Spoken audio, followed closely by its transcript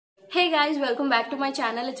Hey guys, welcome back to my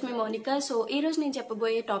channel. It's me Monica. So ఈ రోజు నేను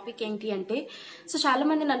చెప్పబోయే టాపిక్ ఏంటి అంటే చాలా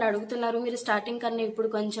మంది నన్ను అడుగుతున్నారు మీరు స్టార్టింగ్ కన్నా ఇప్పుడు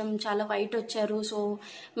కొంచెం చాలా వైట్ వచ్చారు. సో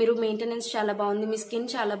మీరు మెయింటెనెన్స్ చాలా బాగుంది, మీ స్కిన్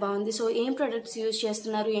చాలా బాగుంది. సో ఏం ప్రొడక్ట్స్ యూజ్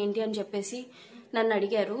చేస్తున్నారు ఏంటి అని చెప్పేసి నన్ను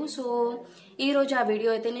అడిగారు. సో ఈ రోజు ఆ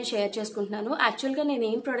వీడియో అయితే నేను షేర్ చేసుకుంటున్నాను. యాక్చువల్గా నేను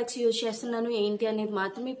ఏం ప్రొడక్ట్స్ యూజ్ చేస్తున్నాను ఏంటి అనేది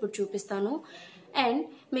మాత్రం ఇప్పుడు చూపిస్తాను. అండ్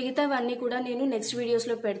మిగతావన్నీ కూడా నేను నెక్స్ట్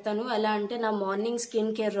వీడియోస్లో పెడతాను. ఎలా అంటే నా morning skin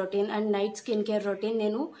care routine and night skin care routine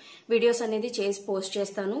నేను వీడియోస్ అనేది చేసి పోస్ట్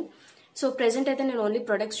చేస్తాను. సో ప్రెసెంట్ అయితే నేను ఓన్లీ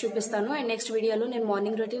ప్రొడక్ట్స్ చూపిస్తాను అండ్ నెక్స్ట్ వీడియోలో నేను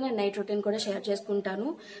morning routine and night routine కూడా షేర్ చేసుకుంటాను.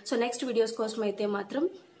 సో నెక్స్ట్ వీడియోస్ కోసం అయితే మాత్రం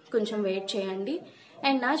కొంచెం వెయిట్ చేయండి.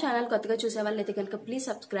 అండ్ నా ఛానల్ కొత్తగా చూసే వాళ్ళు అయితే కనుక ప్లీజ్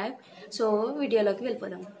సబ్స్క్రైబ్. సో వీడియోలోకి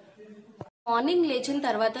వెళ్ళిపోదాం. మార్నింగ్ లేచిన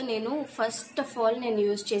తర్వాత నేను ఫస్ట్ ఆఫ్ ఆల్ నేను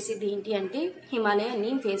యూజ్ చేసేది ఏంటి అంటే Himalaya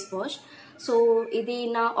neem face wash. So ఇది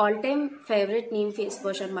నా all time favourite neem face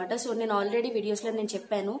wash అనమాట. సో నేను ఆల్రెడీ వీడియోస్లో నేను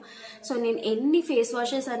చెప్పాను. సో నేను ఎన్ని ఫేస్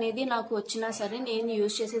వాషెస్ అనేది నాకు వచ్చినా సరే నేను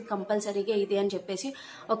యూజ్ చేసేది కంపల్సరీగా ఇది అని చెప్పేసి,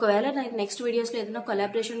 ఒకవేళ నాకు నెక్స్ట్ వీడియోస్లో ఏదైనా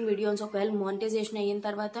కొలాబరేషన్ వీడియోస్ ఒకవేళ మానిటైజేషన్ అయిన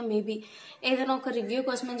తర్వాత మేబీ ఏదైనా ఒక రివ్యూ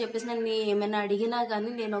కోసం అని చెప్పేసి నన్ను ఏమైనా అడిగినా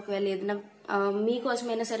కానీ నేను ఒకవేళ ఏదైనా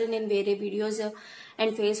మీకోసమైనా సరే నేను వేరే వీడియోస్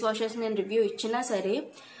అండ్ ఫేస్ వాషెస్ నేను రివ్యూ ఇచ్చినా సరే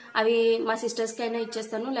అవి మా సిస్టర్స్కి అయినా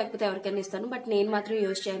ఇచ్చేస్తాను, లేకపోతే ఎవరికైనా ఇస్తాను. బట్ నేను మాత్రం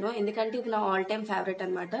యూజ్ చేయను, ఎందుకంటే ఇది నా ఆల్ టైమ్ ఫేవరెట్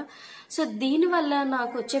అనమాట. సో దీనివల్ల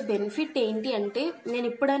నాకు వచ్చే బెనిఫిట్ ఏంటి అంటే నేను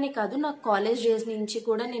ఇప్పుడనే కాదు, నా కాలేజ్ డేస్ నుంచి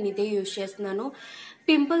కూడా నేను ఇదే యూజ్ చేస్తున్నాను.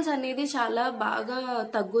 పింపుల్స్ అనేది చాలా బాగా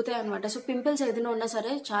తగ్గుతాయి అనమాట. సో పింపుల్స్ ఏదైనా ఉన్నా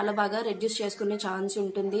సరే చాలా బాగా రెడ్యూస్ చేసుకునే ఛాన్స్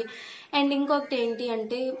ఉంటుంది. అండ్ ఇంకొకటి ఏంటి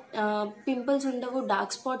అంటే పింపుల్స్ ఉండవు,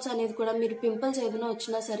 డార్క్ స్పాట్స్ అనేది కూడా, మీరు పింపుల్స్ ఏదైనా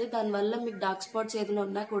వచ్చినా సరే దానివల్ల మీకు డార్క్ స్పాట్స్ ఏదైనా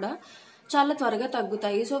ఉన్నా కూడా చాలా త్వరగా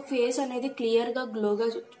తగ్గుతాయి. సో ఫేస్ అనేది క్లియర్గా గ్లోగా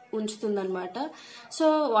ఉంచుతుంది అనమాట. సో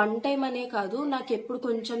వన్ టైం అనే కాదు, నాకు ఎప్పుడు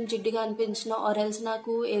కొంచెం జిడ్డుగా అనిపించినా ఆర్ఎల్స్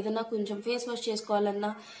నాకు ఏదైనా కొంచెం ఫేస్ వాష్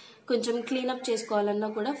చేసుకోవాలన్నా కొంచెం క్లీనప్ చేసుకోవాలన్నా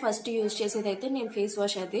కూడా ఫస్ట్ యూజ్ చేసేది అయితే నేను ఫేస్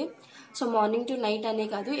వాష్ అదే. సో మార్నింగ్ టు నైట్ అనే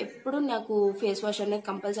కాదు, ఎప్పుడు నాకు ఫేస్ వాష్ అనేది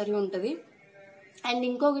కంపల్సరీ ఉంటుంది. అండ్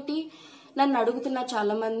ఇంకొకటి నన్ను అడుగుతున్నారు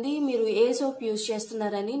చాలా మంది మీరు ఏ సోప్ యూజ్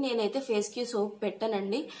చేస్తున్నారని. నేనైతే ఫేస్కి సోప్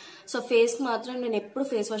పెట్టానండి. సో ఫేస్కి మాత్రం నేను ఎప్పుడు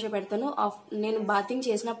ఫేస్ వాష్ పెడతాను. నేను బాతింగ్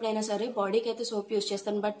చేసినప్పుడైనా సరే బాడీకి అయితే సోప్ యూజ్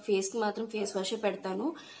చేస్తాను, బట్ ఫేస్కి మాత్రం ఫేస్ వాషే పెడతాను.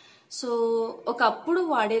 సో ఒకప్పుడు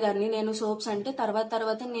వాడేదాన్ని నేను సోప్స్, అంటే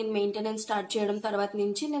తర్వాత నేను మెయింటెనెన్స్ స్టార్ట్ చేయడం తర్వాత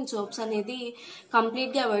నుంచి నేను సోప్స్ అనేది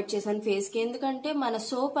కంప్లీట్గా అవాయిడ్ చేశాను ఫేస్కి. ఎందుకంటే మన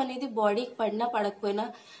సోప్ అనేది బాడీకి పడినా పడకపోయినా,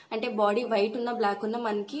 అంటే బాడీ వైట్ ఉన్నా బ్లాక్ ఉన్నా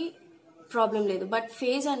మనకి ప్రాబ్లం లేదు, బట్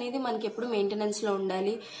ఫేస్ అనేది మనకి ఎప్పుడు మెయింటెనెన్స్లో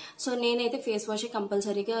ఉండాలి. సో నేనైతే ఫేస్ వాష్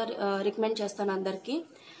కంపల్సరీగా రికమెండ్ చేస్తాను అందరికీ.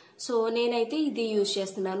 సో నేనైతే ఇది యూజ్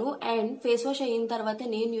చేస్తున్నాను. అండ్ ఫేస్ వాష్ అయిన తర్వాత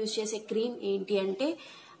నేను యూజ్ చేసే క్రీమ్ ఏంటి అంటే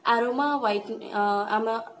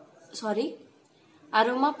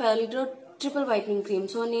aroma పెల్గ్రో triple whitening cream.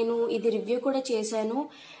 So నేను ఇది రివ్యూ కూడా చేశాను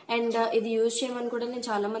అండ్ ఇది యూజ్ చేయమని కూడా నేను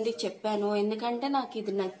చాలా మందికి చెప్పాను, ఎందుకంటే నాకు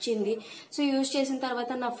ఇది నచ్చింది. సో యూజ్ చేసిన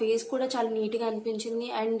తర్వాత నా ఫేస్ కూడా చాలా నీట్గా అనిపించింది.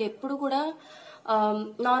 అండ్ ఎప్పుడు కూడా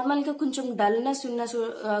నార్మల్గా కొంచెం డల్నెస్ ఉన్న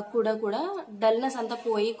కూడా డల్నెస్ అంతా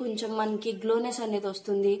పోయి కొంచెం మనకి గ్లోనెస్ అనేది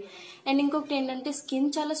వస్తుంది. అండ్ ఇంకొకటి ఏంటంటే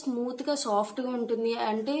స్కిన్ చాలా స్మూత్గా సాఫ్ట్గా ఉంటుంది,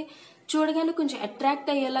 అంటే చూడగానే కొంచెం అట్రాక్ట్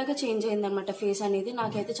అయ్యేలాగా చేంజ్ అయింది అనమాట ఫేస్ అనేది.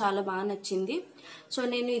 నాకైతే చాలా బాగా నచ్చింది. సో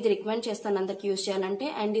నేను ఇది రికమెండ్ చేస్తాను అందరికి యూజ్ చేయాలంటే.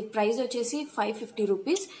 అండ్ ఇది ప్రైస్ వచ్చేసి 550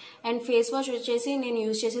 రూపీస్. అండ్ ఫేస్ వాష్ వచ్చేసి నేను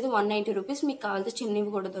యూజ్ చేసేది 190 రూపీస్. మీకు కావాల్సిన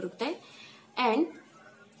చిన్నవి కూడా దొరుకుతాయి. అండ్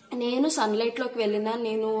నేను సన్లైట్లోకి వెళ్ళినా,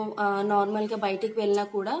 నేను నార్మల్గా బయటికి వెళ్ళినా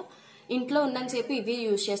కూడా ఇంట్లో ఉన్నంతసేపు ఇవి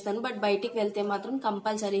యూజ్ చేస్తాను, బట్ బయటికి వెళ్తే మాత్రం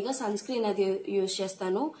కంపల్సరీగా సన్ స్క్రీన్ అది యూజ్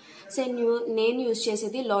చేస్తాను. సో నేను యూజ్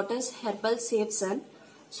చేసేది lotus herbal safe sun.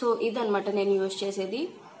 So ఇదనమాట నేను యూజ్ చేసేది.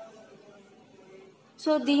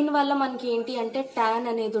 సో దీనివల్ల మనకి ఏంటి అంటే ట్యాన్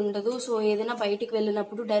అనేది ఉండదు. సో ఏదైనా బయటికి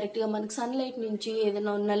వెళ్ళినప్పుడు డైరెక్ట్గా మనకి సన్లైట్ నుంచి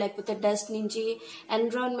ఏదైనా ఉన్నా, లేకపోతే డస్ట్ నుంచి,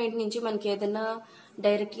 ఎన్విరాన్మెంట్ నుంచి మనకి ఏదైనా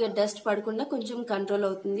డైరెక్ట్గా డస్ట్ పడకుండా కొంచెం కంట్రోల్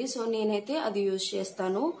అవుతుంది. సో నేనైతే అది యూజ్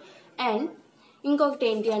చేస్తాను. అండ్ ఇంకొకటి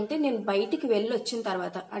ఏంటి అంటే నేను బయటికి వెళ్ళి వచ్చిన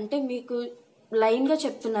తర్వాత, అంటే మీకు లైన్గా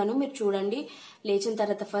చెప్తున్నాను మీరు చూడండి, లేచిన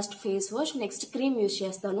తర్వాత first face wash, next cream use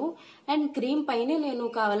చేస్తాను. అండ్ క్రీమ్ పైనే నేను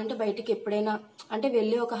కావాలంటే బయటికి ఎప్పుడైనా అంటే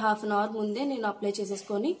వెళ్ళి ఒక హాఫ్ అన్ అవర్ ముందే నేను అప్లై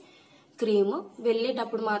చేసేసుకొని క్రీమ్,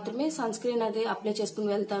 వెళ్ళేటప్పుడు మాత్రమే సన్ స్క్రీన్ అది అప్లై చేసుకుని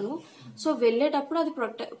వెళ్తాను. సో వెళ్ళేటప్పుడు అది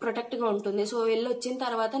ప్రొటెక్ట్గా ఉంటుంది. సో వెళ్ళి వచ్చిన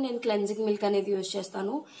తర్వాత నేను క్లెన్జింగ్ మిల్క్ అనేది యూజ్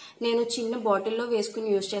చేస్తాను. నేను చిన్న బాటిల్లో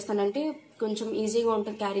వేసుకుని యూజ్ చేస్తానంటే కొంచెం ఈజీగా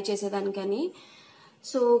ఉంటుంది క్యారీ చేసేదానికని.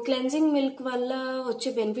 సో క్లెన్జింగ్ మిల్క్ వల్ల వచ్చే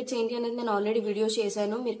బెనిఫిట్స్ ఏంటి అనేది నేను ఆల్రెడీ వీడియో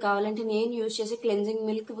చేశాను. మీరు కావాలంటే నేను యూజ్ చేసే క్లెన్జింగ్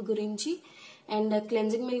మిల్క్ గురించి అండ్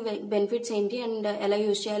క్లెన్జింగ్ మిల్క్ బెనిఫిట్స్ ఏంటి అండ్ ఎలా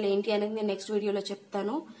యూజ్ చేయాలి ఏంటి అనేది నేను నెక్స్ట్ వీడియోలో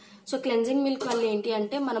చెప్తాను. సో క్లెన్జింగ్ మిల్క్ వల్ల ఏంటి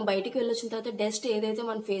అంటే మనం బయటికి వెళ్ళొచ్చిన తర్వాత డస్ట్ ఏదైతే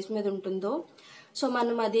మన ఫేస్ మీద ఉంటుందో సో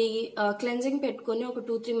మనం అది క్లెన్జింగ్ పెట్టుకొని ఒక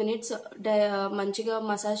 2-3 మినిట్స్ మంచిగా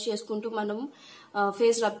మసాజ్ చేసుకుంటూ మనం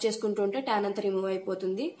ఫేస్ రబ్ చేసుకుంటూ ఉంటే ట్యాన్ అంతా రిమూవ్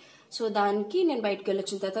అయిపోతుంది. సో దానికి నేను బయటకు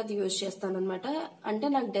వెళ్ళొచ్చిన తర్వాత అది యూజ్ చేస్తాను అనమాట. అంటే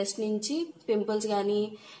నాకు డస్ట్ నుంచి పింపుల్స్ కానీ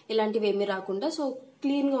ఇలాంటివి ఏమీ రాకుండా సో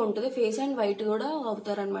క్లీన్గా ఉంటుంది ఫేస్ అండ్ వైట్ కూడా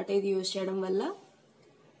అవుతారనమాట ఇది యూజ్ చేయడం వల్ల.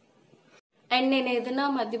 అండ్ నేను ఏదైనా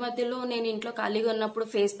మధ్య మధ్యలో నేను ఇంట్లో ఖాళీగా ఉన్నప్పుడు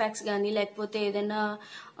ఫేస్ ప్యాక్స్ కానీ లేకపోతే ఏదైనా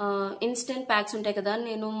ఇన్స్టెంట్ ప్యాక్స్ ఉంటాయి కదా,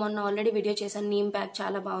 నేను మొన్న ఆల్రెడీ వీడియో చేశాను నీమ్ ప్యాక్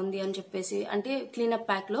చాలా బాగుంది అని చెప్పేసి, అంటే క్లీనప్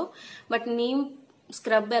ప్యాక్లో. బట్ నీమ్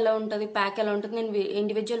స్క్రబ్ ఎలా ఉంటుంది, ప్యాక్ ఎలా ఉంటుంది, నేను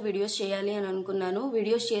ఇండివిజువల్ వీడియోస్ చేయాలి అని అనుకున్నాను.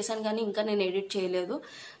 వీడియోస్ చేశాను కానీ ఇంకా నేను ఎడిట్ చేయలేదు.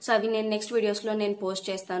 సో అవి నేను నెక్స్ట్ వీడియోస్లో నేను పోస్ట్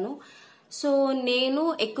చేస్తాను. సో నేను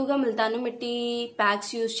ఎక్కువగా ముల్తాను మిట్టి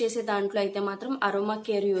ప్యాక్స్ యూజ్ చేసే దాంట్లో అయితే మాత్రం అరోమా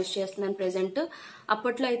కేర్ యూజ్ చేస్తున్నాను ప్రెసెంట్.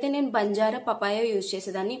 అప్పట్లో అయితే నేను బంజారా పపాయ యూజ్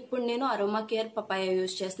చేసేదాన్ని, ఇప్పుడు నేను అరోమా కేర్ పపాయ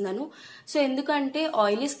యూజ్ చేస్తున్నాను. సో ఎందుకంటే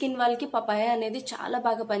ఆయిలీ స్కిన్ వాళ్ళకి పపాయ అనేది చాలా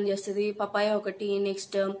బాగా పనిచేస్తుంది. పపాయ ఒకటి,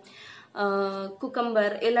 నెక్స్ట్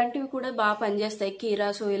కుకంబర్ ఇలాంటివి కూడా బాగా పనిచేస్తాయి, కీరా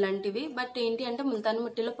సో ఇలాంటివి. బట్ ఏంటి అంటే ముల్తాను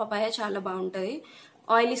మిట్టిలో పపాయ చాలా బాగుంటుంది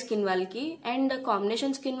ఆయిలీ స్కిన్ వాళ్ళకి. అండ్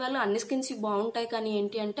కాంబినేషన్ స్కిన్ వాళ్ళు అన్ని స్కిన్స్ బాగుంటాయి, కానీ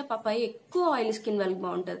ఏంటి అంటే పపాయ ఎక్కువ ఆయిలీ స్కిన్ వాళ్ళకి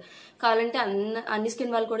బాగుంటుంది. కావాలంటే అన్ని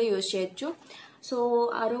స్కిన్ వాళ్ళు కూడా యూజ్ చేయొచ్చు. సో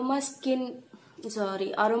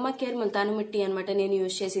అరోమా కేర్ ముల్తాను మిట్టి అనమాట నేను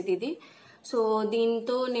యూజ్ చేసేది ఇది. సో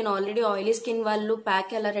దీంతో నేను ఆల్రెడీ ఆయిలీ స్కిన్ వాళ్ళు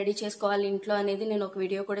ప్యాక్ ఎలా రెడీ చేసుకోవాలి ఇంట్లో అనేది నేను ఒక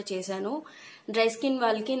వీడియో కూడా చేశాను. డ్రై స్కిన్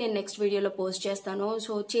వాళ్ళకి నేను నెక్స్ట్ వీడియోలో పోస్ట్ చేస్తాను.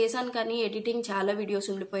 సో చేశాను కానీ ఎడిటింగ్ చాలా వీడియోస్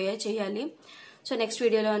ఉండిపోయాయి చేయాలి. సో నెక్స్ట్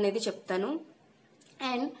వీడియోలో అనేది చెప్తాను.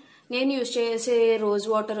 అండ్ నేను యూజ్ చేసే రోజ్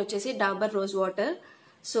వాటర్ వచ్చేసి డాబర్ రోజ్ వాటర్.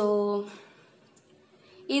 సో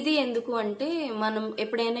ఇది ఎందుకు అంటే మనం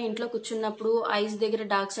ఎప్పుడైనా ఇంట్లో కూర్చున్నప్పుడు ఐస్ దగ్గర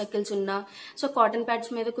డార్క్ సర్కిల్స్ ఉన్నా సో కాటన్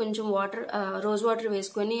ప్యాడ్స్ మీద కొంచెం రోజ్ వాటర్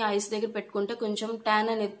వేసుకొని ఐస్ దగ్గర పెట్టుకుంటే కొంచెం ట్యాన్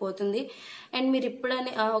అనేది పోతుంది. అండ్ మీరు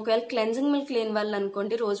ఇప్పుడనే ఒకవేళ క్లెన్జింగ్ మిల్క్ లేని వాళ్ళు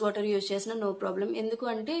అనుకోండి రోజ్ వాటర్ యూజ్ చేసినా నో ప్రాబ్లం. ఎందుకు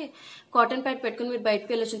అంటే కాటన్ ప్యాడ్ పెట్టుకుని మీరు బయటకు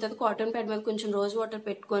వెళ్ళి వచ్చిన తర్వాత కాటన్ ప్యాడ్ మీద కొంచెం రోజ్ వాటర్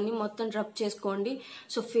పెట్టుకొని మొత్తం రబ్ చేసుకోండి.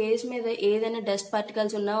 సో ఫేస్ మీద ఏదైనా డస్ట్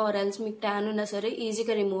పార్టికల్స్ ఉన్నా ఆర్ ఎల్స్ మీకు ట్యాన్ ఉన్నా సరే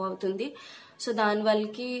ఈజీగా రిమూవ్ అవుతుంది. సో దాని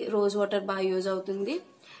వల్లకి రోజ్ వాటర్ బాగా యూజ్ అవుతుంది.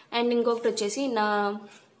 అండ్ ఇంకొకటి వచ్చేసి నా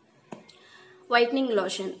వైట్నింగ్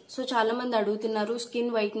లోషన్. సో చాలా మంది అడుగుతున్నారు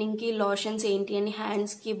స్కిన్ వైట్నింగ్ కి లోషన్స్ ఏంటి అని,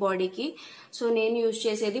 హ్యాండ్స్ కి బాడీకి. సో నేను యూజ్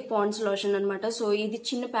చేసేది పాండ్స్ లోషన్ అనమాట. సో ఇది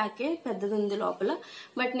చిన్న ప్యాకే, పెద్దది ఉంది లోపల.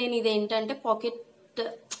 బట్ నేను ఇది ఏంటంటే పాకెట్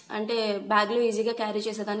అంటే బ్యాగ్ లో ఈజీగా క్యారీ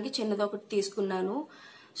చేసేదానికి చిన్నది ఒకటి తీసుకున్నాను.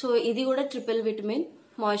 సో ఇది కూడా triple vitamin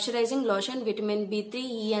moisturising lotion, vitamin B3,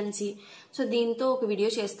 E and C. So దీంతో ఒక వీడియో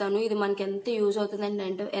చేస్తాను. ఇది మనకి ఎంత యూజ్ అవుతుంది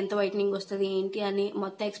అంటే ఎంత వైట్నింగ్ వస్తుంది ఏంటి అని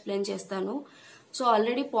మొత్తం ఎక్స్ప్లెయిన్ చేస్తాను. సో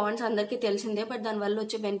ఆల్రెడీ పాండ్స్ అందరికీ తెలిసిందే, బట్ దానివల్ల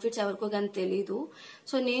వచ్చే బెనిఫిట్స్ ఎవరికో కానీ తెలీదు.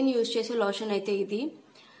 సో నేను యూజ్ చేసే లోషన్ అయితే ఇది.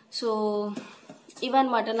 సో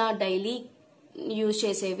ఇవన్నమాట నా డైలీ యూజ్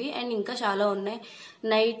చేసేవి. అండ్ ఇంకా చాలా ఉన్నాయి.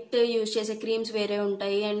 నైట్ యూజ్ చేసే క్రీమ్స్ వేరే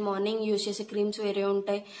ఉంటాయి అండ్ మార్నింగ్ యూజ్ చేసే క్రీమ్స్ వేరే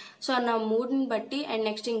ఉంటాయి. సో నా మూడ్ని బట్టి. అండ్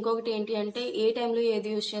నెక్స్ట్ ఇంకొకటి ఏంటి అంటే ఏ టైంలో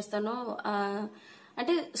ఏది యూజ్ చేస్తానో,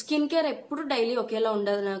 అంటే స్కిన్ కేర్ ఎప్పుడు డైలీ ఒకేలా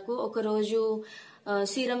ఉండదు నాకు. ఒకరోజు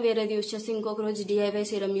సీరం వేరేది యూజ్ చేస్తే ఇంకొక రోజు DIY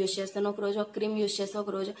సీరం యూజ్ చేస్తాను, ఒక రోజు ఒక క్రీమ్ యూజ్ చేస్తాను,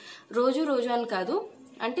 ఒక రోజు అని కాదు,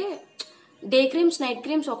 అంటే డే క్రీమ్స్ నైట్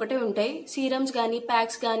క్రీమ్స్ ఒకటే ఉంటాయి. సీరమ్స్ కానీ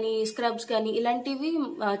ప్యాక్స్ కానీ స్క్రబ్స్ కానీ ఇలాంటివి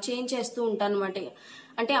చేంజ్ చేస్తూ ఉంటాను అనమాట,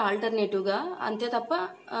 అంటే ఆల్టర్నేటివ్గా. అంతే తప్ప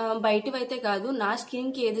బయటవి అయితే కాదు. నా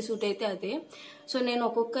స్కిన్కి ఏది సూట్ అయితే అదే. సో నేను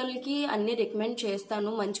ఒక్కొక్కరికి అన్ని రికమెండ్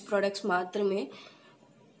చేస్తాను, మంచి ప్రొడక్ట్స్ మాత్రమే.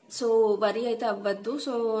 సో వరీ అయితే అవ్వద్దు.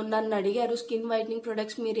 సో నన్ను అడిగారు స్కిన్ వైట్నింగ్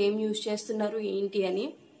ప్రొడక్ట్స్ మీరు ఏం యూజ్ చేస్తున్నారు ఏంటి అని.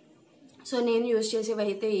 సో నేను యూజ్ చేసేవి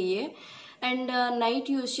అయితే ఇయే. అండ్ నైట్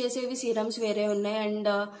యూజ్ చేసేవి సీరమ్స్ వేరే ఉన్నాయి అండ్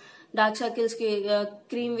డార్క్ సర్కిల్స్కి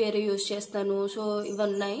క్రీమ్ వేరే యూజ్ చేస్తాను. సో ఇవి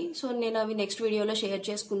ఉన్నాయి. సో నేను అవి నెక్స్ట్ వీడియోలో షేర్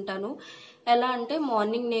చేసుకుంటాను. ఎలా అంటే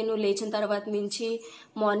మార్నింగ్ నేను లేచిన తర్వాత నుంచి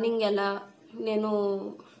మార్నింగ్ ఎలా నేను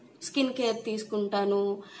స్కిన్ కేర్ తీసుకుంటాను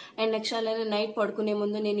అండ్ నెక్స్ట్ అలానే నైట్ పడుకునే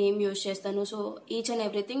ముందు నేను ఏం యూజ్ చేస్తాను. సో ఈచ్ అండ్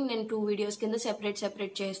ఎవ్రీథింగ్ నేను 2 వీడియోస్ కింద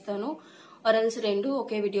సెపరేట్ చేస్తాను. ఆర్ఎల్స్ 2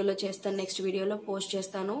 ఒకే వీడియోలో చేస్తాను, నెక్స్ట్ వీడియోలో పోస్ట్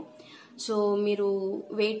చేస్తాను. సో మీరు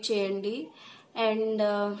వెయిట్ చేయండి. అండ్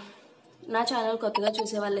నా ఛానల్ కొత్తగా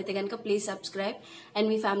చూసే వాళ్ళైతే కనుక please subscribe and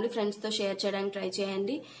me family ఫ్రెండ్స్తో షేర్ చేయడానికి ట్రై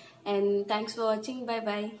చేయండి. And thanks for watching. Bye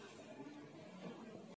bye.